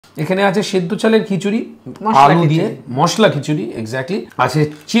এখানে আছে সেদ্ধ চালের খিচুড়ি, আলু দিয়ে মশলা খিচুড়ি, এক্স্যাক্টলি। আছে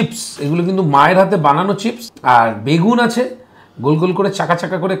চিপস, এগুলো কিন্তু মায়ের হাতে বানানো চিপস। আর বেগুন আছে গোল গোল করে চাকা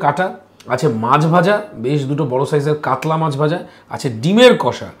চাকা করে কাটা। আছে মাছ ভাজা, বেশ দুটো বড় সাইজের কাতলা মাছ ভাজা। আছে ডিমের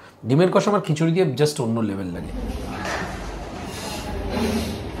কষা। ডিমের কষা আমার খিচুড়ি দিয়ে জাস্ট অন্য লেভেল লাগে।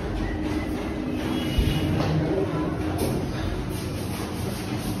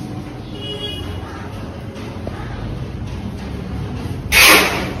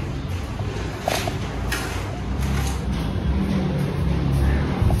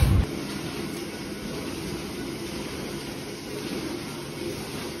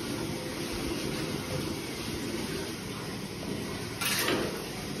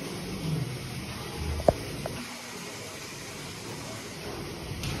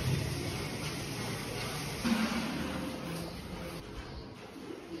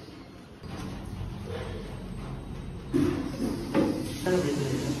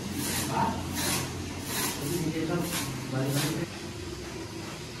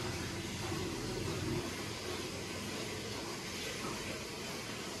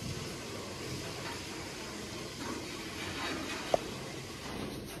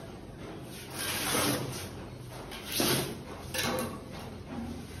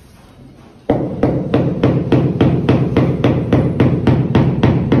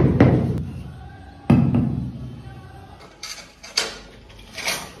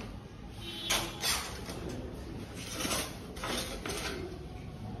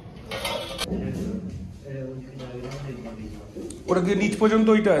 ওটা কি নিচ পর্যন্ত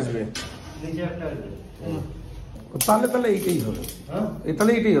ওইটা আসবে? তাহলে তাহলে এইটাই হবে,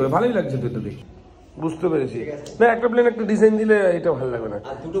 তাহলে এইটাই হবে। ভালোই লাগছে তো এটা দেখে, বুঝতে পেরেছি। না একটা প্লেন একটা ডিজাইন দিলে এটা ভালো লাগবে না।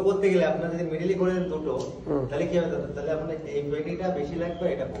 আর দুটো করতে গেলে আপনারা যদি মিডলি করে দেন দুটো, তাহলে কি হবে? তাহলে আপনার এই পেটিটা বেশি লাগবে,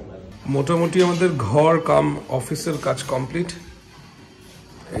 এটা কম লাগবে। মোটামুটি আমাদের ঘর কাম অফিসের কাজ কমপ্লিট।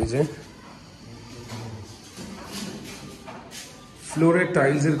 এই যে ফ্লোরে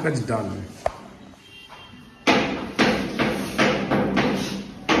টাইলসের কাজ ডান।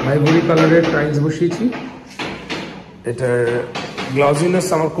 আইভরি কালারের টাইলস বসিয়েছি। এটার গ্লজিনেস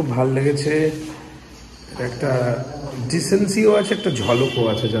আমার খুব ভালো লেগেছে। একটা ডিসেন্সিও আছে, একটা ঝলকও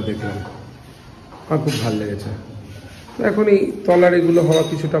আছে, যা দেখলাম আমার খুব ভালো লেগেছে। তো এখন এই তলার এগুলো হওয়া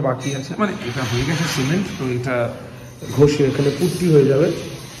কিছুটা বাকি আছে, মানে এটা হয়ে গেছে সিমেন্ট, তো এটা ঘষে এখানে পুট্টি হয়ে যাবে।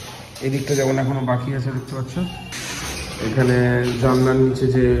 এদিকটা যেমন এখনো বাকি আছে দেখতে পাচ্ছ। এখানে জানলার নিচে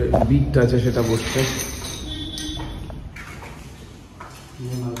যে বিটটা আছে সেটা বসছে।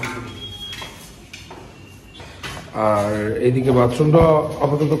 আর এইদিকে বাথরুমটা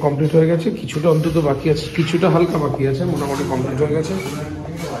আপাতত কমপ্লিট হয়ে গেছে, কিছুটা অন্তত বাকি আছে, কিছুটা হালকা বাকি আছে, মোটামুটি কমপ্লিট হয়ে গেছে।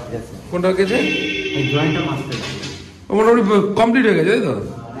 কোনটা গেছে? মোটামুটি কমপ্লিট হয়ে গেছে, তাই তো?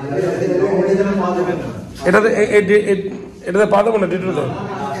 এটাতে এটাতে পা দেবো না ডেটোতে?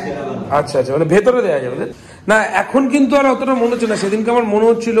 আচ্ছা আচ্ছা, মানে ভেতরে দেওয়া যাবে না। এখন কিন্তু আর অতটা মনে হচ্ছে না, সেদিনকে আমার মনে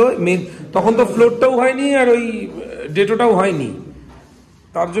হচ্ছিল তখন তো ফ্লোরটাও হয়নি আর ওই ডেটোটাও হয়নি,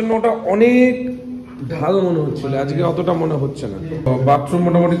 তার জন্য ওটা অনেক ভালো মনে হচ্ছিল। আজকে অতটা মনে হচ্ছে না। বাথরুম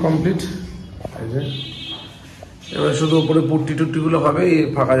মোটামুটি কমপ্লিট। এবার শুধু উপরে পুট্টি টুট্টি গুলো হবে, এই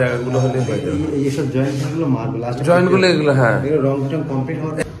ফাঁকা জায়গাগুলো হলে হয়ে যাবে। এইসব জয়েন্টগুলো মারবেল, জয়েন্টগুলো এগুলো, হ্যাঁ রং টং কমপ্লিট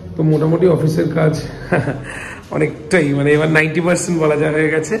হবে। তো মোটামুটি অফিসের কাজ অনেকটাই, মানে এবার 90% বলা যায় হয়ে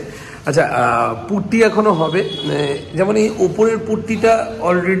গেছে। আচ্ছা, পুট্টি এখনো হবে, যেমন এই উপরের পুট্টিটা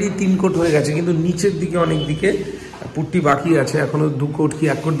অলরেডি 3 কোট হয়ে গেছে, কিন্তু নিচের দিকে অনেক দিকে পুট্টি বাকি আছে, এখনো 2 কোট কি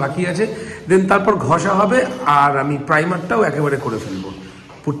 1 কোট বাকি আছে। দেন তারপর ঘষা হবে, আর আমি প্রাইমারটাও একেবারে করে ফেলবো।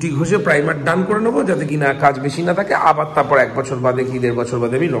 পুট্টি ঘষে প্রাইমার ডান করে নেবো, যাতে কিনা কাজ বেশি না থাকে। আবার তারপর 1 বছর বাদে কি 1.5 বছর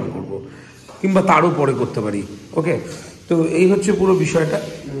বাদে আমি রং করবো, কিংবা তারও পরে করতে পারি। ওকে, তো এই হচ্ছে পুরো বিষয়টা।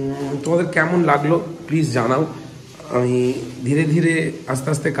 তোমাদের কেমন লাগলো প্লিজ জানাও। আমি ধীরে ধীরে আস্তে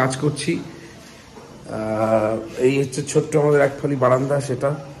আস্তে কাজ করছি। এই হচ্ছে ছোট্ট আমাদের একফালি বারান্দা, সেটা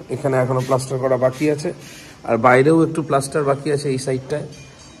এখানে এখনো প্লাস্টার করা বাকি আছে, আর বাইরেও একটু প্লাস্টার বাকি আছে এই সাইডটায়।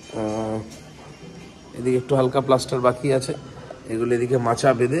 এদিকে একটু হালকা প্লাস্টার বাকি আছে, এগুলো এদিকে মাচা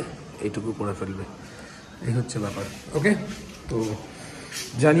বেঁধে এইটুকু করে ফেলবে, এই হচ্ছে ব্যাপার। ওকে, তো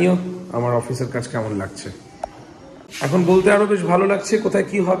জানিও আমার অফিসের কাজ কেমন লাগছে। এখন বলতে আরো বেশ ভালো লাগছে। কোথায়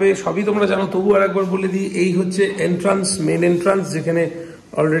কি হবে সবই তোমরা জানো, তবু আর একবার বলে দিই। এই হচ্ছে এন্ট্রান্স, মেন এন্ট্রান্স, যেখানে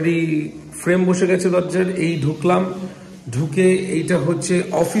অলরেডি ফ্রেম বসে গেছে দরজার। এই ঢুকলাম, ঢুকে এইটা হচ্ছে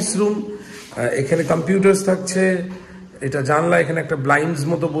অফিস রুম। এখানে কম্পিউটার্স থাকছে, এটা জানলা, এখানে একটা ব্লাইন্ডস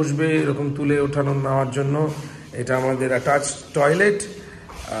মতো বসবে এরকম তুলে ওঠানো নেওয়ার জন্য। এটা আমাদের অ্যাটাচ টয়লেট।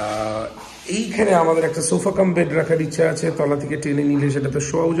 এইখানে আমাদের একটা সোফা কাম বেড রাখার ইচ্ছা আছে, তলা থেকে টেনে নিলে সেটা তো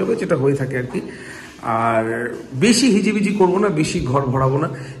শোয়াও যাবে, যেটা হয়ে থাকে আর কি। আর বেশি হিজিবিজি করবো না, বেশি ঘর ভরাবো না।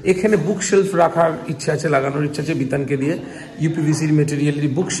 এখানে বুক শেলফ রাখার ইচ্ছা আছে, লাগানোর ইচ্ছা আছে বিতানকে দিয়ে, ইউপিভিসির মেটেরিয়ালের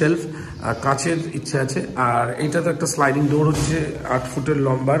বুক শেলফ, কাঁচের ইচ্ছা আছে। আর এইটা তো একটা স্লাইডিং ডোর হচ্ছে 8 ফুটের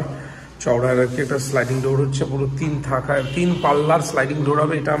লম্বার চওড়ার আর কি একটা স্লাইডিং ডোর হচ্ছে, পুরো 3 পাল্লার স্লাইডিং ডোর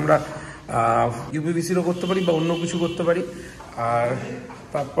হবে। এটা আমরা ইউপিভিসিরও করতে পারি বা অন্য কিছু করতে পারি। আর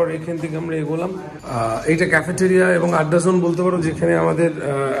তারপর এখান থেকে আমরা এগোলাম, এইটা ক্যাফেটেরিয়া এবং আড্ডা জোন বলতে পারো, যেখানে আমাদের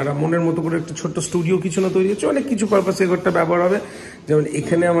একটা মনের মতো করে একটা ছোট্ট স্টুডিও কিচেনও তৈরি হচ্ছে, অনেক কিছু পারপাসে এগুলোটা ব্যবহার হবে। যেমন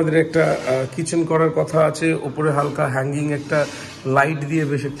এখানে আমাদের একটা কিচেন করার কথা আছে, ওপরে হালকা হ্যাঙ্গিং একটা লাইট দিয়ে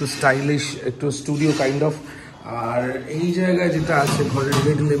বেশ একটু স্টাইলিশ একটু স্টুডিও কাইন্ড অফ। আর এই জায়গায় যেটা আছে ঘরের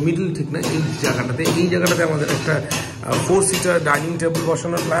মিডল ঠিক না, এই জায়গাটাতে আমাদের একটা 4 সিটার ডাইনিং টেবিল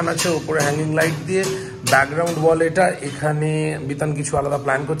বসানোর প্ল্যান আছে, ওপরে হ্যাঙ্গিং লাইট দিয়ে। ব্যাকগ্রাউন্ড ওয়াল এটা, এখানে বিতান কিছু আলাদা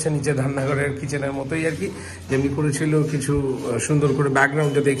প্ল্যান করছে, নিচে রান্নাঘরের কিচেনের মতোই আর কি, যেমনি করেছিল কিছু সুন্দর করে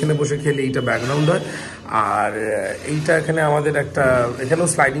ব্যাকগ্রাউন্ড, যাতে এখানে বসে খেলে এইটা ব্যাকগ্রাউন্ড হয়। আর এইটা এখানে আমাদের একটা, এখানেও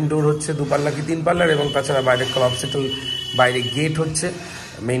স্লাইডিং ডোর হচ্ছে 2 পাল্লা কি 3 পাল্লার, এবং তাছাড়া বাইরে ক্লাবসেটল, বাইরে গেট হচ্ছে,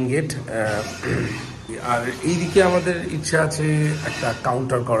 মেইন গেট। আর এইদিকে আমাদের ইচ্ছা আছে একটা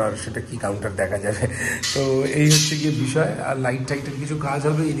কাউন্টার করার, সেটা কি কাউন্টার দেখা যাবে। তো এই হচ্ছে গিয়ে বিষয়। আর লাইট টাইটের কিছু কাজ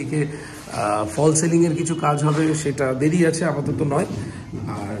হবে, এইদিকে ফল সিলিংয়ের কিছু কাজ হবে, সেটা দেরি আছে, আপাতত নয়।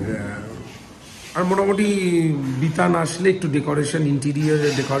 আর মোটামুটি বিতান আসলে একটু decoration, interior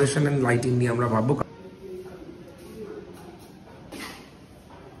decoration and lighting নিয়ে আমরা ভাববো।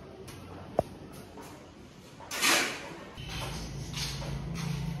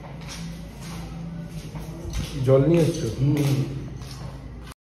 জল নিয়ে এসছো?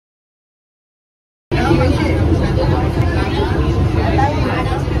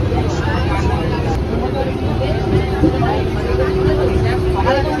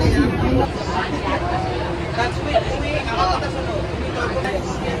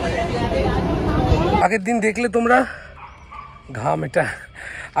 আগের দিন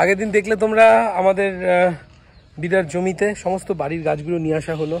দেখলে তোমরা আমাদের বিরাট জমিতে সমস্ত বাড়ির গাছগুলো নিয়ে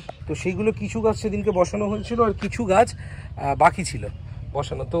আসা হলো। তো সেইগুলো কিছু গাছ সেদিনকে বসানো হয়েছিল, আর কিছু গাছ বাকি ছিল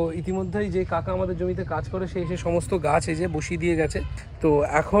বসানো। তো ইতিমধ্যেই যে কাকা আমাদের জমিতে কাজ করে, সে এসে সমস্ত গাছ এই যে বসিয়ে দিয়ে গেছে। তো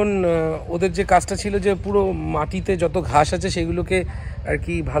এখন ওদের যে কাজটা ছিল যে পুরো মাটিতে যত ঘাস আছে সেগুলোকে আর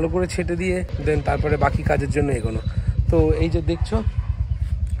কি ভালো করে ছেটে দিয়ে দেন তারপরে বাকি কাজের জন্য এগোনো। তো এই যে দেখছো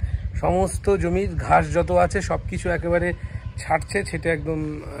সমস্ত জমির ঘাস যত আছে সব কিছু একেবারে ছাড়ছে, ছেটে একদম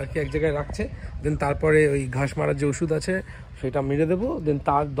আর কি এক জায়গায় রাখছে। দেন তারপরে ওই ঘাস মারার যে ওষুধ আছে সেটা মেরে দেবো। দেন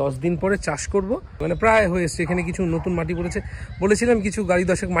তার 10 দিন পরে চাষ করব। মানে প্রায় হয়ে এসছে, এখানে কিছু নতুন মাটি পড়েছে, বলেছিলাম কিছু গাড়ি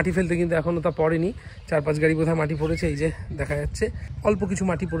 10 মাটি ফেলতে, কিন্তু এখনও তা পড়েনি। 4-5 গাড়ি বোধহয় মাটি পড়েছে, এই যে দেখা যাচ্ছে অল্প কিছু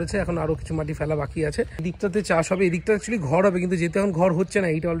মাটি পড়েছে, এখন আরও কিছু মাটি ফেলা বাকি আছে। এদিকটাতে চাষ হবে, এদিকটা অ্যাকচুয়ালি ঘর হবে, কিন্তু যেতে এখন ঘর হচ্ছে না,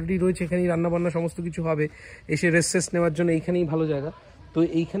 এইটা অলরেডি রয়েছে, এখানেই রান্নাবান্না সমস্ত কিছু হবে। এসে রেস্ট নেওয়ার জন্য এইখানেই ভালো জায়গা। তো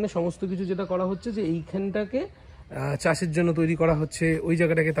এইখানে সমস্ত কিছু যেটা করা হচ্ছে যে এইখানটাকে চাষের জন্য তৈরি করা হচ্ছে, ওই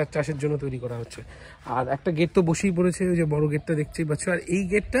জায়গাটাকে তার চাষের জন্য তৈরি করা হচ্ছে। আর একটা গেট তো বসেই পড়েছে, ওই যে বড় গেটটা দেখতেই পাচ্ছ। আর এই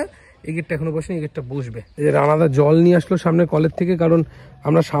গেটটা এখনো বসেনি, এই গেটটা বসবে। এই যে রানাদা জল নিয়ে আসলো সামনে কলের থেকে, কারণ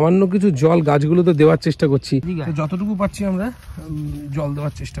আমরা সামান্য কিছু জল গাছগুলোতে দেওয়ার চেষ্টা করছি, যতটুকু পাচ্ছি আমরা জল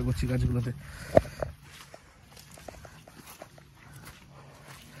দেওয়ার চেষ্টা করছি গাছগুলোতে।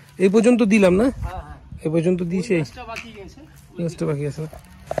 এই পর্যন্ত দিলাম না, এই পর্যন্ত দিয়েছে, বাকি আছে।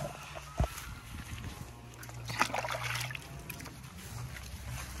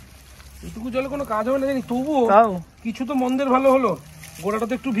 এটুকু জলে কোনো কাজ হবে না জানি, তবুও কিছু তো মন্দের ভালো হলো, গোড়াটা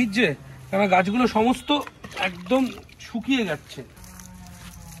তো একটু ভিজছে, কারণ গাছগুলো সমস্ত একদম শুকিয়ে যাচ্ছে।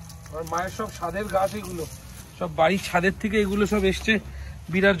 আর মায়ের সব ছাদের গাছ, এগুলো সব বাড়ির ছাদের থেকে এগুলো সব এসছে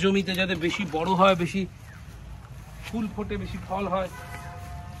বিরাট জমিতে, যাতে বেশি বড় হয়, বেশি ফুল ফোটে, বেশি ফল হয়,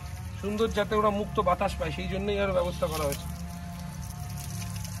 সুন্দর যাতে ওরা মুক্ত বাতাস পায়, সেই জন্যই আরো ব্যবস্থা করা হয়েছে।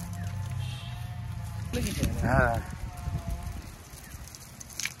 হ্যাঁ,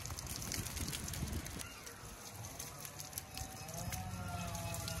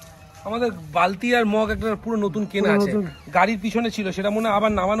 আমাদের বালতি আর মগ একটা পুরো নতুন কেনা আছে, গাড়ির পিছনে ছিল, সেটা মনে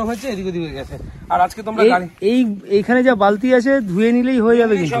আবার নামানো হয়েছে, এদিক ওদিক হয়ে গেছে। আর আজকে তোমরা এইখানে যা বালতি আছে ধুয়ে নিলেই হয়ে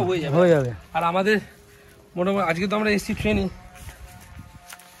যাবে, হয়ে যাবে। আর আমাদের মোটামুটি আজকে তো আমরা এসছি ট্রেনে,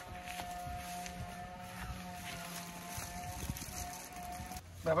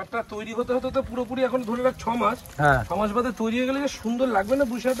 ব্যাপারটা তৈরি হতে হতে তো পুরোপুরি এখন ধরে রাখ 6 মাস। 6 মাস বাদে তৈরি হয়ে গেলে যে সুন্দর লাগবে না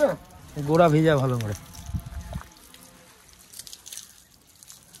বুসাটা, গোড়া ভেজা ভালো করে।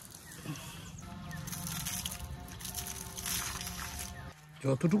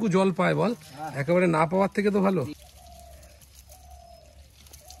 যতটুকু জল পায় বল, একেবারে না পাওয়ার থেকে তো ভালো।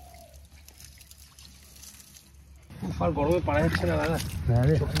 আর গরমে পারা যাচ্ছে না দাদা,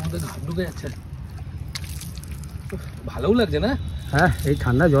 চোখের মধ্যে ঘাম ঢুকে যাচ্ছে। ভালোও লাগছে না? হ্যাঁ, এই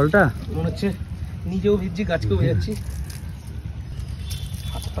ঠান্ডা জলটা মনে হচ্ছে নিজেও ভিজছি, গাছকেও ভেজাচ্ছি,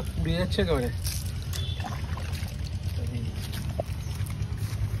 হাত পা পুড়ে যাচ্ছে একেবারে।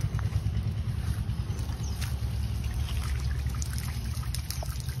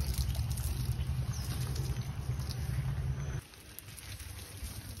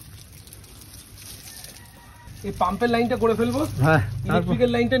 এই পাম্পের লাইনটা করে ফেলবো, হ্যাঁ ইলেকট্রিক্যাল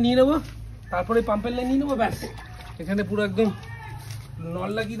লাইনটা নিয়ে নেবো, তারপরে পাম্পের লাইন নিয়ে নেবো, ব্যাস এখানে পুরো একদম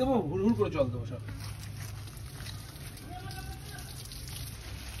নল লাগিয়ে দেবো, হুড় করে জল দেবো সব।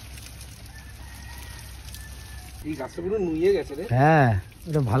 এই গাছটা পুরো নুয়ে গেছে রে। হ্যাঁ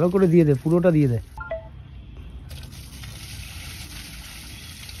এটা ভালো করে দিয়ে দে, পুরোটা দিয়ে দে।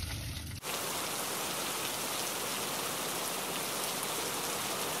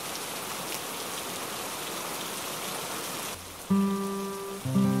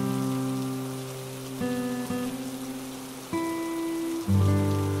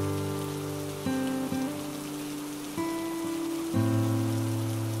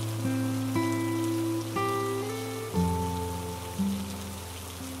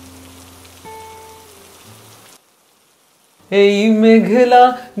 এই মেঘলা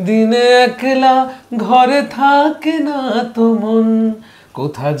দিনে একলা ঘরে থাকে না তো মন,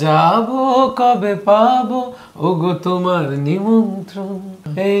 কোথা যাব কবে পাবো ওগো তোমার নিমন্ত্রণ।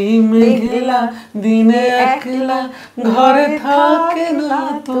 এই মেঘলা দিনে একলা ঘরে থাকে না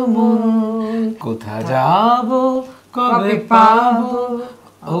তো মন, কোথা যাব কবে পাবো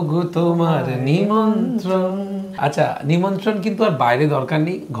ওগো তোমার নিমন্ত্রণ। আচ্ছা, নিমন্ত্রণ কিন্তু আর বাইরে দরকার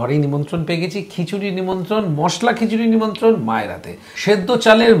নেই, ঘরেই নিমন্ত্রণ পেয়ে গেছি। খিচুড়ি নিমন্ত্রণ, মশলা খিচুড়ি নিমন্ত্রণ মায়ের হাতে। সেদ্ধ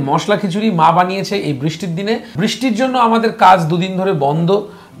চালের মশলা খিচুড়ি মা বানিয়েছে এই বৃষ্টির দিনে। বৃষ্টির জন্য আমাদের কাজ দুদিন ধরে বন্ধ,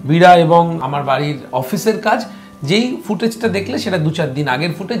 বিড়া এবং আমার বাড়ির অফিসের কাজ। যেই ফুটেজটা দেখলে সেটা 2-4 দিন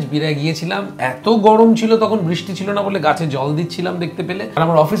আগের ফুটেজ। বিড়ায় গিয়েছিলাম, এত গরম ছিল তখন, বৃষ্টি ছিল না বলে গাছে জল দিচ্ছিলাম দেখতে পেলে। আর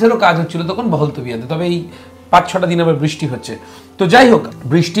আমার অফিসেরও কাজ হচ্ছিল তখন বহলতবিয়াতে, তবে এই 5-6টা দিন আবার বৃষ্টি হচ্ছে। তো যাই হোক,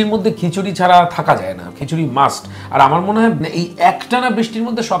 বৃষ্টির মধ্যে খিচুড়ি ছাড়া থাকা যায় না, খিচুড়ি মাস্ট। আর আমার মনে হয় এই একটানা বৃষ্টির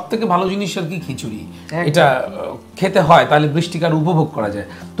মধ্যে সব থেকে ভালো জিনিস আর কি খিচুড়ি, এটা খেতে হয়, তাহলে বৃষ্টিকার উপভোগ করা যায়।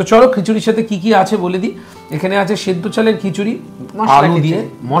 তো চলো খিচুড়ির সাথে কি কি আছে বলে দিই। এখানে আছে সেদ্ধ চালের খিচুড়ি আলু দিয়ে,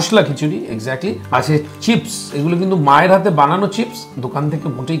 মশলা খিচুড়ি এক্স্যাক্টলি। আছে চিপস, এগুলো কিন্তু মায়ের হাতে বানানো চিপস, দোকান থেকে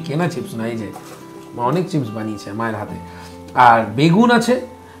মোটেই কেনা চিপস না, এই যে অনেক চিপস বানিয়েছে মায়ের হাতে। আর বেগুন আছে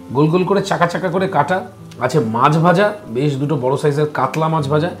গোল গোল করে চাকা চাকা করে কাটা, আছে মাছ ভাজা, বেশ দুটো বড় সাইজের কাতলা মাছ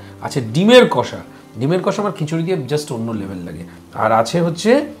ভাজা, আছে ডিমের কষা। ডিমের কষা আমার খিচুড়ি দিয়ে জাস্ট অন্য লেভেল লাগে। আর আছে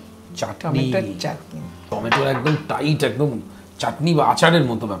হচ্ছে চাটনি, টমেটোর একদম টাইট, একদম চাটনি বা আচারের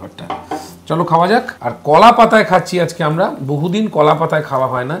মতো ব্যাপারটা। চলো খাওয়া যাক। আর কলা পাতায় খাচ্ছি আজকে আমরা, বহুদিন কলা পাতায় খাওয়া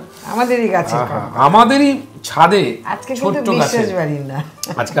হয় না, আমাদেরই গাছে, আমাদেরই ছাদে ছোট্ট গাছে,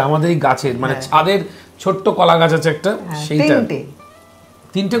 আজকে আমাদেরই গাছে, মানে ছাদের ছোট্ট কলা গাছ আছে একটা, সেইটা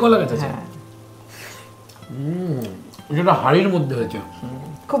 3টে কলা গাছ আছে। যেটা হাড়ির মধ্যে হয়েছে,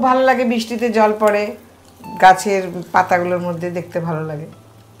 খুব ভালো লাগে। বৃষ্টিতে জল পড়ে গাছের পাতাগুলোর মধ্যে, দেখতে ভালো লাগে।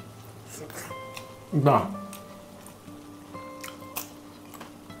 না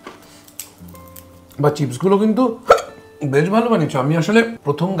বা চিপস গুলো কিন্তু বেশ ভালো বানিয়েছো। আমি আসলে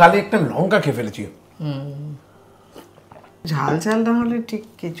প্রথম গালে একটা লঙ্কা খেয়ে ফেলেছি। ঝাল ঝাল না হলে ঠিক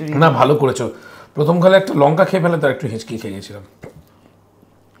খিচুড়ি না, ভালো করেছো। প্রথম গালে একটা লঙ্কা খেয়ে ফেলে তার একটু হেঁচকি খেয়ে গেছিলাম।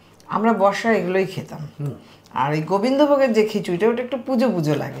 আমরা বর্ষায় এগুলোই খেতাম। আর এই গোবিন্দভোগের যে খিচুড়িটা, ওটা একটু পুজো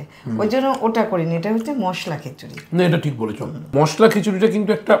পুজো লাগে, ওই জন্য ওটা করিনি। এটা হচ্ছে মশলা খিচুড়ি। না, এটা ঠিক বলেছো। মশলা খিচুড়িটা কিন্তু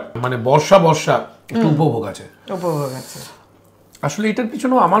একটা মানে বর্ষা একটু উপভোগ আছে, উপভোগ আছে। আসলে এটার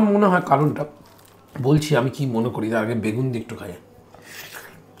পিছনেও আমার মনে হয় কারণটা বলছি আমি কি মনে করি। তার আগে বেগুন দিয়ে একটু খাই।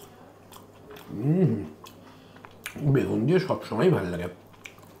 বেগুন দিয়ে সবসময় ভালো লাগে,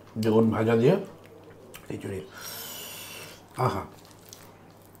 বেগুন ভাজা দিয়ে খিচুড়ি, আহা।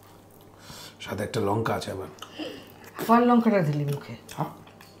 সাথে একটা লঙ্কা আছে আবার, লঙ্কাটা দিলি মুখে।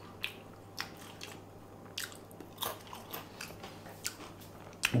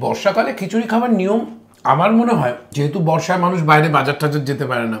 বর্ষাকালে খিচুড়ি খাবার নিয়ম আমার মনে হয়, যেহেতু বর্ষায় মানুষ বাইরে বাজার টাজার যেতে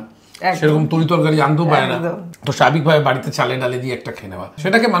পারে না, সেরকম তরি তরকারি আনতেও পারে না, তো স্বাভাবিকভাবে বাড়িতে চালে ডালে দিয়ে একটা খেয়ে নেওয়া,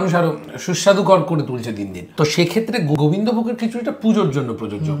 সেটাকে মানুষ আরো সুস্বাদুকর করে তুলছে দিন দিন। তো সেক্ষেত্রে গোবিন্দভোগের খিচুড়িটা পুজোর জন্য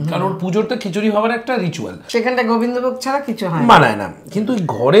প্রযোজ্য, কারণ পুজোরটা খিচুড়ি হওয়ার একটা রিচুয়াল, সেখানটা গোবিন্দভোগ ছাড়া কিছু হয় মানায় না। কিন্তু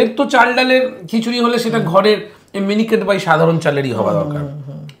ঘরের তো চাল ডালের খিচুড়ি হলে সেটা ঘরের মিনিকেট বাই সাধারণ চালেরই হওয়া দরকার,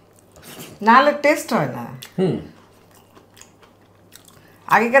 নাহলে টেস্ট হয় না।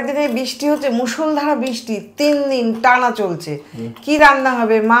 আগেকার দিনে বৃষ্টি হচ্ছে, মুষলধারা বৃষ্টি 3 দিন টানা চলছে, কি রান্না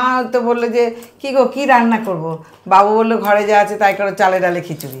হবে? মা তো বললো যে কি গো কি রান্না করব, বাবু বললো ঘরে যা আছে তাই করো, চালে ডালে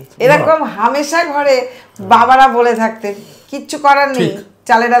খিচুড়ি। এরকম হামেশা ঘরে বাবারা বলে থাকতেন, কিচ্ছু করার নেই,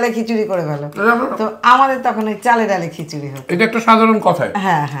 চালে ডালে খিচুড়ি করে ফেলো, তো আমাদের তখন ওই চালে ডালে খিচুড়ি হয়। এটা একটা সাধারণ কথাই।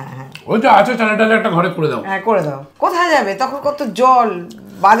 হ্যাঁ হ্যাঁ হ্যাঁ, ওইটা আছে, চালে ডালে একটা ঘরে করে দাও। হ্যাঁ করে দাও। কোথায় যাবে তখন, কত জল,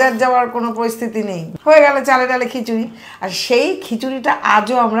 বাজার যাওয়ার কোনো পরিস্থিতি নেই, হয়ে গেল চালে ডালে খিচুড়ি। আর সেই খিচুড়িটা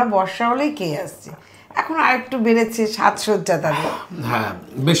আজও আমরা বর্ষা হলেই খেয়ে আসছি। এখন আরেকটু বেড়েছে সাজসজ্জা তাদের। হ্যাঁ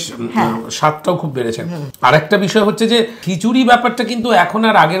বেশ, স্বাদটাও খুব বেড়েছে। আর একটা বিষয় হচ্ছে যে খিচুড়ি ব্যাপারটা কিন্তু এখন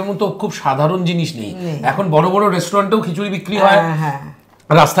আর আগের মতো খুব সাধারণ জিনিস নেই। এখন বড় বড় রেস্টুরেন্টেও খিচুড়ি বিক্রি হয়,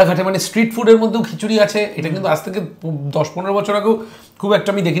 রাস্তাঘাটে মানে স্ট্রিট ফুডের মধ্যেও খিচুড়ি আছে। এটা কিন্তু আজ থেকে 10-15 বছর আগেও খুব একটা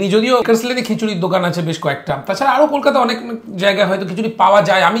আমি দেখিনি, যদিও কার্সলেনে খিচুড়ির দোকান আছে বেশ কয়েকটা। তাছাড়া আরো কলকাতা অনেক জায়গায় হয়তো খিচুড়ি পাওয়া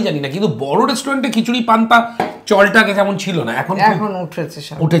যায়, আমি জানি না। কিন্তু বড় রেস্টুরেন্টে খিচুড়ি পান্তা চলটাকে যেমন ছিল না, এখন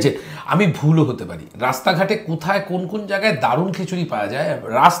উঠেছে। আমি ভুলও হতে পারি। রাস্তাঘাটে কোথায় কোন কোন জায়গায় দারুণ খিচুড়ি পাওয়া যায়,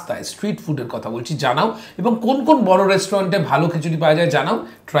 রাস্তায় স্ট্রিট ফুডের কথা বলছি, জানাও। এবং কোন কোন বড় রেস্টুরেন্টে ভালো খিচুড়ি পাওয়া যায় জানাও,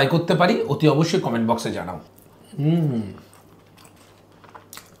 ট্রাই করতে পারি, অতি অবশ্যই কমেন্ট বক্সে জানাও।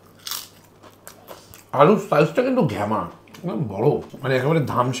 আলুর সাইজটা কিন্তু ঘ্যামা, বড়, মানে একেবারে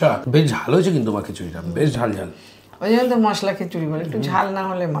ধামসা। বেশ ঝাল হয়েছে কিন্তু মা খিচুড়িটা, বেশ ঝাল ঝাল। ওই জন্য তো মশলা খিচুড়ি বলে, একটু ঝাল না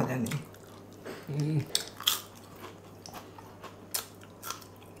হলে মজা নেই।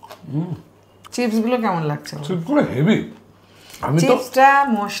 চিপসগুলো কেমন লাগছে? চিপসগুলো হেভি। আমি তো চিপসটা,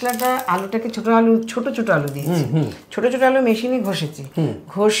 মশলাটা, আলুটাকে ছোট ছোট আলু দিয়েছি, ছোট ছোট আলু মেশিনে ঘষেছি,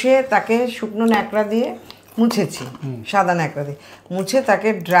 ঘষে তাকে শুকনো ন্যাকড়া দিয়ে মুছেছি, সাদা ন্যাকড়া দিয়ে মুছে তাকে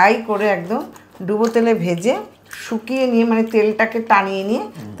ড্রাই করে একদম ডুবো তেলে ভেজে শুকিয়ে নিয়ে, মানে তেলটাকে টানিয়ে নিয়ে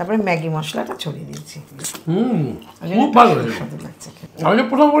তারপরে ম্যাগি মশলাটা ছড়িয়ে দিয়েছি। খুব ভালো লাগছে। আমি যে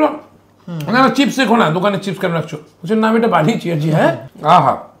প্রথম বললাম না চিপস দেখো না, দোকানে চিপস কেন রাখছো, বলছেন না আমি এটা বানিয়েছি। আর জি হ্যাঁ,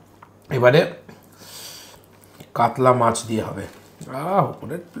 আহা। এবারে কাতলা মাছ দিয়ে হবে।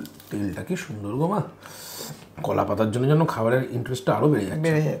 উপরে তেলটা কি সুন্দর গো মা, কলা পাতার জন্য যেন খাবারের ইন্টারেস্টটা আরো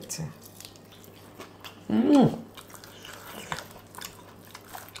বেড়ে যাচ্ছে।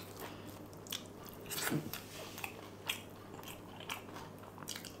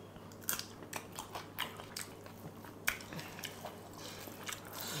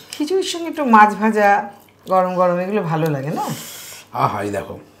 খিচুড়ির সঙ্গে একটু মাছ ভাজা গরম গরম এগুলো ভালো লাগে না? আহা, এই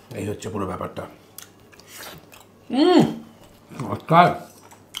দেখো, এই হচ্ছে পুরো ব্যাপারটা।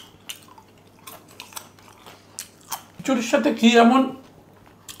 খিচুড়ির সাথে কি এমন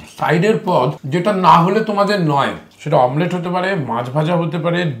সাইডের পদ যেটা না হলে তোমাদের নয়? সেটা অমলেট হতে পারে, মাছ ভাজা হতে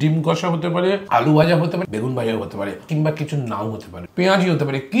পারে, ডিম কষা হতে পারে, আলু ভাজা হতে পারে, বেগুন ভাজা হতে পারে, কিংবা কিছু নাও হতে পারে, পেঁয়াজি হতে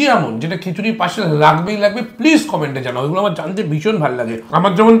পারে। কি এমন যেটা খিচুড়ির পাশে লাগবেই লাগবে? প্লিজ কমেন্টে জানাও, এগুলো আমার জানতে ভীষণ ভালো লাগে।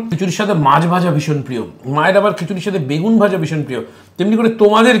 আমার যেমন খিচুড়ির সাথে মাছ ভাজা ভীষণ প্রিয়, মায়ের আবার খিচুড়ির সাথে বেগুন ভাজা ভীষণ প্রিয়, তেমনি করে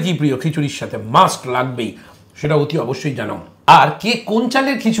তোমাদের কি প্রিয় খিচুড়ির সাথে? মাস্ট লাগবেই, সেটা অতি অবশ্যই জানাও। আর কে কোন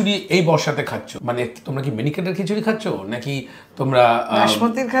চালের খিচুড়ি এই বর্ষাতে খাচ্ছ? মানে তোমরা কি মিনিকেটের খিচুড়ি খাচ্ছ, নাকি তোমরা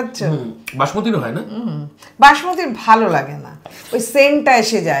বাসমতির খাচ্ছ? বাসমতিরও হয় না, বাসমতির ভালো লাগে না, ওই সেন্টটা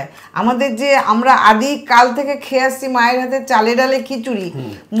এসে যায়। আমাদের যে আমরা আদি কাল থেকে খেয়ে আসছি মায়ের হাতে চালে ডালে খিচুড়ি,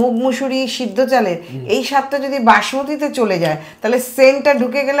 মুগ মুসুরি সিদ্ধ চালের, এই স্বাদটা যদি বাসমতিতে চলে যায় তাহলে সেন্টটা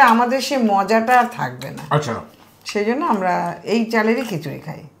ঢুকে গেলে আমাদের সে মজাটা আর থাকবে না। আচ্ছা, সেই জন্য আমরা এই চালেরই খিচুড়ি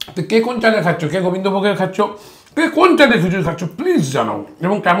খাই। তো কে কোন চালে খাচ্ছ, কে গোবিন্দভোগের খাচ্ছ, কে কোন চালের খিচুড়ি খাচ্ছ, প্লিজ জানাও।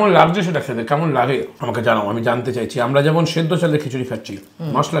 এবং কেমন লাগছে সেটা খেতে, কেমন লাগে আমাকে জানাও, আমি জানতে চাইছি। আমরা যেমন সেদ্ধ চালের খিচুড়ি খাচ্ছি,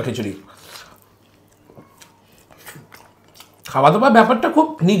 মশলা খিচুড়ি, খাওয়া দাওয়ার ব্যাপারটা খুব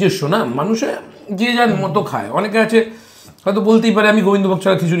নিজস্ব না, মানুষে যে যার মতো খায়। অনেকে আছে হয়তো বলতেই পারে আমি গোবিন্দভোগ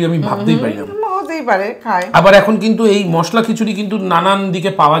ছাড়া খিচুড়ি আমি ভাবতেই পারি না, হতেই পারে খায়। আবার এখন কিন্তু এই মশলা খিচুড়ি কিন্তু নানান দিকে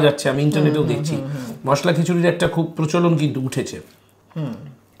পাওয়া যাচ্ছে, আমি ইন্টারনেটেও দেখছি মশলা খিচুড়ির একটা খুব প্রচলন কিন্তু উঠেছে।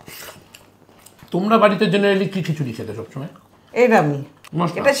 তোমরা বাড়িতে জেনারেলি কি খিচুড়ি খেতে সবসময়?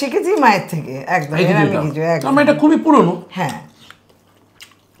 এটা শিখেছি মায়ের থেকে, একদম এটা খুবই পুরনো। হ্যাঁ,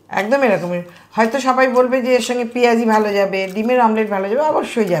 একদম এরকমই। হয়তো সবাই বলবে যে এর সঙ্গে পেঁয়াজি ভালো যাবে, ডিমের অমলেট ভালো যাবে,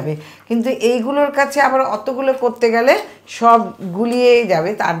 অবশ্যই যাবে, কিন্তু এইগুলোর কাছে আবার অতগুলো করতে গেলে সব গুলিয়ে যাবে।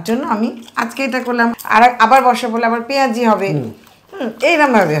 তার জন্য আমি আজকে এটা করলাম, আর আবার বর্ষা পড়লে আবার পেঁয়াজি হবে,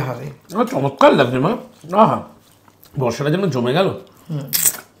 এইরকম ভাবে হবে। চমৎকার লাগছে মা, আহা, বর্ষাটা যেন জমে গেল।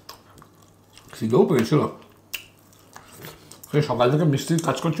 খিদেও পেয়েছিল, সকাল থেকে মিস্ত্রির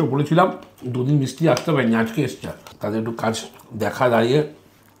কাজ করছে, বলেছিলাম দুদিন মিস্ত্রি আসতে পারেনি, আজকে এসছে। তাদের একটু কাজ দেখা দাঁড়িয়ে,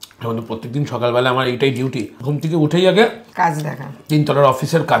 এখন তো প্রত্যেকদিন সকালবেলা আমার এইটাই ডিউটি, ঘুম থেকে উঠেই আগে কাজ দেখা, 3 তলার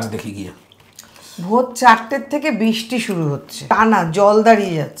অফিসের কাজ দেখি গিয়ে। ভোর 4টের থেকে বৃষ্টি শুরু হচ্ছে, টানা জল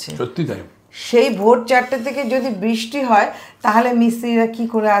দাঁড়িয়ে যাচ্ছে। সত্যি তাই, সেই ভোর 4টে থেকে যদি বৃষ্টি হয় তাহলে মিস্ত্রিরা কি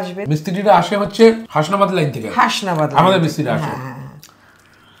করে আসবে? মিস্ত্রিরা আসে হচ্ছে হাসনাবাদ লাইন থেকে, হাসনাবাদ আমাদের মিস্ত্রিরা আসে।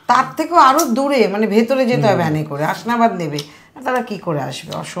 তার থেকেও আরো দূরে, মানে ভেতরে যেতে হবে ভ্যানে করে, হাসনাবাদ নেবে, তারা কি করে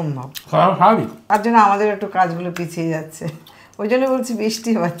আসবে? অসম্ভব। তার জন্য আমাদের একটু কাজগুলো পিছিয়ে যাচ্ছে, ওই জন্য বলছি বৃষ্টি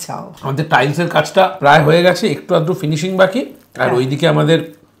এবার চাও। আমাদের টাইলসের কাজটা প্রায় হয়ে গেছে, একটু আধটু ফিনিশিং বাকি, আর ওইদিকে আমাদের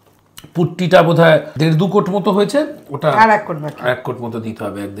পুট্টিটা বোধহয় 1.5-2 কোট মতো হয়েছে, ওটা আর 1 কোট বাকি, 1 কোট মতো দিতে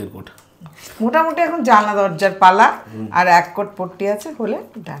হবে, 1-1.5 কোট। মোটামুটি এখন জানলা দরজার পালা, আর 1 কোট পট্টি আছে, হলে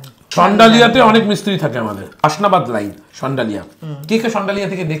ডান। সন্ডালিয়াতে অনেক মিস্ত্রি থাকে আমাদের, হাসনাবাদ লাইন সন্ডালিয়া। কে কে সন্ডালিয়া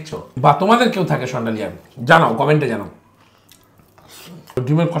থেকে দেখছো বা তোমাদের কেউ থাকে সন্ডালিয়া, জানাও, কমেন্টে জানাও।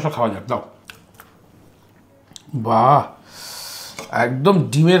 ডিমের কষা খাওয়া যাক, দাও। বাহ, একদম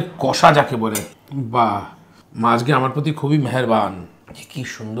ডিমের কষা যাকে বলে, বাহ। মা আজকে আমার প্রতি খুবই মেহেরবান। কি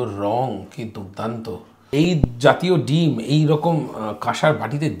সুন্দর রং, কি দুর্দান্ত। এই জাতীয় ডিম এই রকম কাঁসার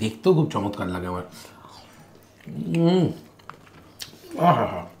বাটিতে দেখতেও খুব চমৎকার লাগে আমার।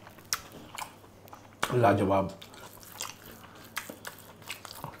 লাজবাব।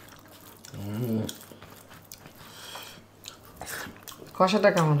 কষাটা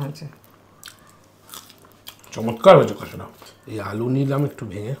কেমন হয়েছে? চমৎকার হয়েছে কষাটা। এই আলু নিলাম একটু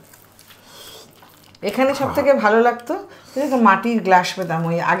ভেঙে। এখানে সব থেকে ভালো লাগতো তো মাটির গ্লাস পেতাম,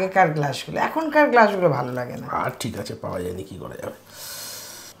 ওই আগেকার গ্লাসগুলো, এখনকার গ্লাসগুলো ভালো লাগে না। আর ঠিক আছে, পাওয়া যায়নি, কি করা যাবে।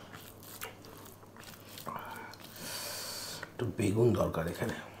 একটু বেগুন দরকার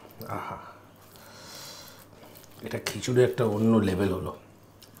এখানে। আহা, এটা খিচুড়ি একটা অন্য লেভেল হলো।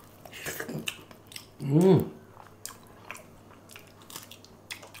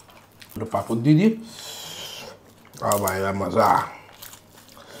 একটু পাপড় দিয়ে দিই। মজা।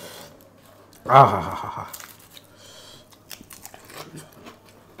 আহা হা হা হা।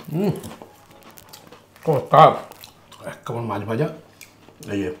 এক কেমন মাছ ভাজা।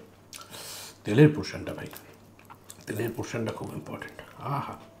 এই যে তেলের পোর্শনটা, ভাই তেলের পোর্শনটা খুব ইম্পর্টেন্ট।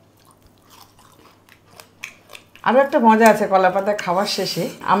 আহা, আরও একটা মজা আছে, কলা পাতা খাওয়ার শেষে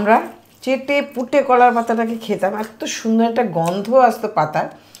আমরা চেটে পুটে কলার পাতাটাকে খেতাম, এত সুন্দর একটা গন্ধ আসতো পাতার।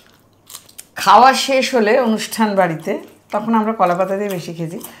 খাওয়া শেষ হলে অনুষ্ঠান বাড়িতে, তখন আমরা কলা পাতা দিয়ে বেশি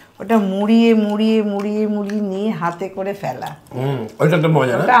খেয়েছি, ওটা মুড়িয়ে মুড়িয়ে মুড়িয়ে মুড়িয়ে নিয়ে হাতে করে ফেলা। ওইটা তো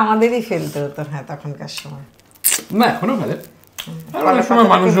মজা, ওটা আমাদেরই ফেলতে হতো, হ্যাঁ, তখনকার সময়। না, এখনো ফেলে। অনেক সময়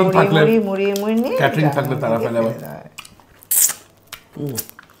মানুষজন থাকলে, মুড়িয়ে মুড়িয়ে নিয়ে ক্যাটারিং থাকলে তারা ফেলে।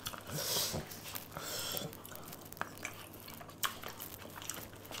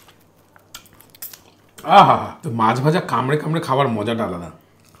 আহা, মাছ ভাজা কামড়ে কামড়ে খাবার মজাটা আলাদা।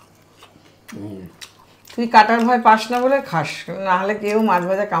 তুই কাটার ভয় পাস না বলে খাস, না হলে কেউ মাছ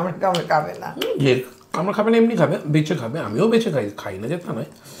ভাজা কামড়ে কামড়ে খাবে না। কামড়ে খাবে না, এমনি খাবে, বেছে খাবে। আমিও বেছে খাই না যে তা নয়,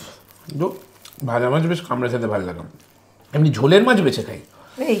 কিন্তু ভাজা মাছ বেশ কামড়ে খেতে ভালো লাগে। এমনি ঝোলের মাছ বেছে খাই।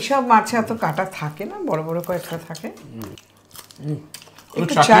 এইসব মাছে এত কাটা থাকে না, বড় বড় কয়েকটা থাকে।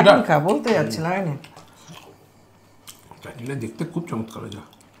 একটু চাটনিটা চাটনি খা, বলতে যাচ্ছিলাম, না চাটনিটা দেখতে খুব চমৎকার হয়ে যায়।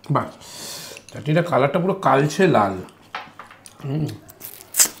 বাহ, চাটনিটা কালারটা পুরো কালচে লাল।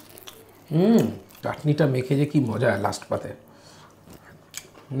 চাটনিটা মেখে যে কি মজা লাস্ট পাতে।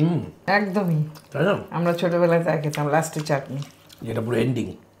 একদমই, তাই না? আমরা ছোটবেলায় তাই খেতাম, লাস্টের চাটনি, যেটা পুরো এন্ডিং।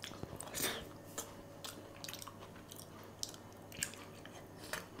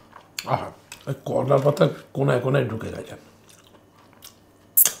 আহা, ওই কলা পাতা কোনায় কোনায় ঢুকে গেছে।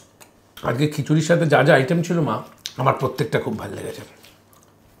 আজকে খিচুড়ির সাথে যা যা আইটেম ছিল মা, আমার প্রত্যেকটা খুব ভালো লেগেছে।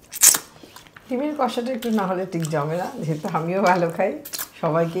 ডিমের কষাটা একটু না হলে ঠিক জমে না, যেহেতু আমিও ভালো খাই,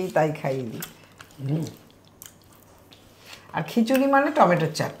 সবাইকেই তাই খাইয়ে দিই। আর খিচুড়ি মানে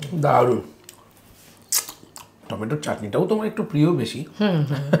টমেটোর চাটনি, দারুণ। টমেটোর চাটনিটাও তোমার একটু প্রিয় বেশি।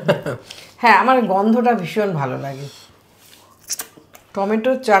 হ্যাঁ, আমার গন্ধটা ভীষণ ভালো লাগে।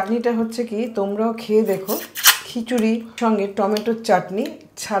 টমেটোর চাটনিটা হচ্ছে কি, তোমরাও খেয়ে দেখো, খিচুড়ির সঙ্গে টমেটোর চাটনি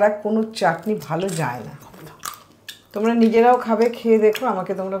ছাড়া কোনো চাটনি ভালো যায় না। তোমরা নিজেরাও খাবে, খেয়ে দেখো,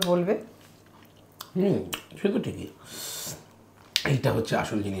 আমাকে তোমরা বলবে। সে তো ঠিকই। এইটা হচ্ছে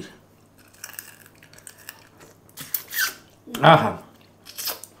আসল জিনিস। আহা,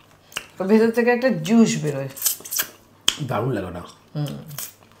 তো ভেতর থেকে একটা জুস বেরোয়, দারুণ লাগে না?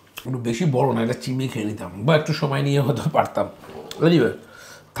 একটু বেশি বড় না, এটা চিবিয়ে খেয়ে নিতাম, বা একটু সময় নিয়ে হতে পারতাম। বুঝবে,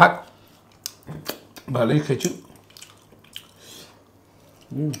 থাক, ভালোই খেয়েছি।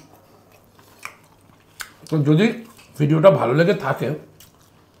 তো যদি ভিডিওটা ভালো লেগে থাকে,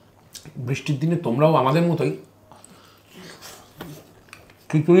 বৃষ্টির দিনে তোমরাও আমাদের মতোই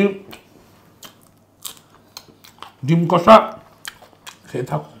খিচুড়ি ডিম কষা খেয়ে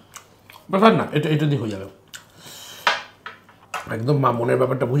থাক, ব্যাপার না, এটা দিয়ে হয়ে যাবে। একদম মা মনের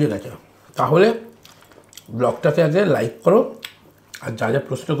ব্যাপারটা বুঝে গেছে। তাহলে ব্লগটাকে আগে লাইক করো, আর যা যা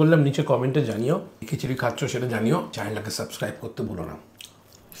প্রশ্ন করলাম নিচে কমেন্টে জানিও। খিচুড়ি খাচ্ছ সেটা জানিও, চ্যানেলটাকে সাবস্ক্রাইব করতে ভুলো না।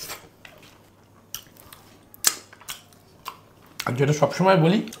 আর যেটা সবসময়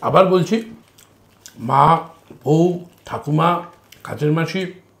বলি, আবার বলছি, মা, বউ, ঠাকুমা, কাজের মাসি,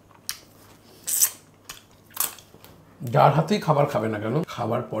 যার হাতেই খাবার খাবে না কেন,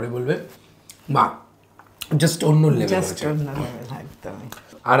 খাবার পরে বলবে মা জাস্ট অন্য লেভেল জাস্ট হয়েছে। অন্য level, একদমই।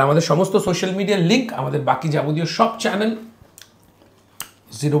 আর আমাদের সমস্ত সোশ্যাল মিডিয়ার লিঙ্ক, আমাদের বাকি যাবতীয় সব channel,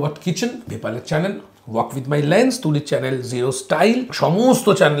 zero but kitchen, পেপালের channel, walk with my lens, তুলির চ্যানেল, জিরো স্টাইল, সমস্ত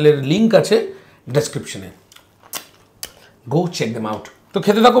চ্যানেলের লিঙ্ক আছে ডেসক্রিপশনে। গো চেক দেম আউট। তো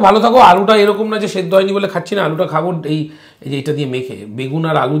খেতে থাকো, ভালো থাকো। আলুটা এরকম না যে সেদ্ধ হয়নি বলে খাচ্ছি না, আলুটা খাবো এই যে এটা দিয়ে মেখে, বেগুন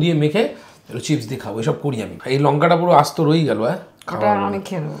আর আলু দিয়ে মেখে চিপস দিয়ে খাবো, এসব করি আমি। এই লঙ্কাটা পুরো আস্ত রয়েই গেল, হ্যাঁ ওটা আমি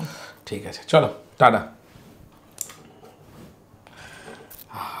খেয়ে নেবো। ঠিক আছে, চলো টাটা।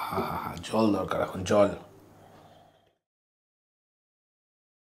 জল দরকার এখন, জল।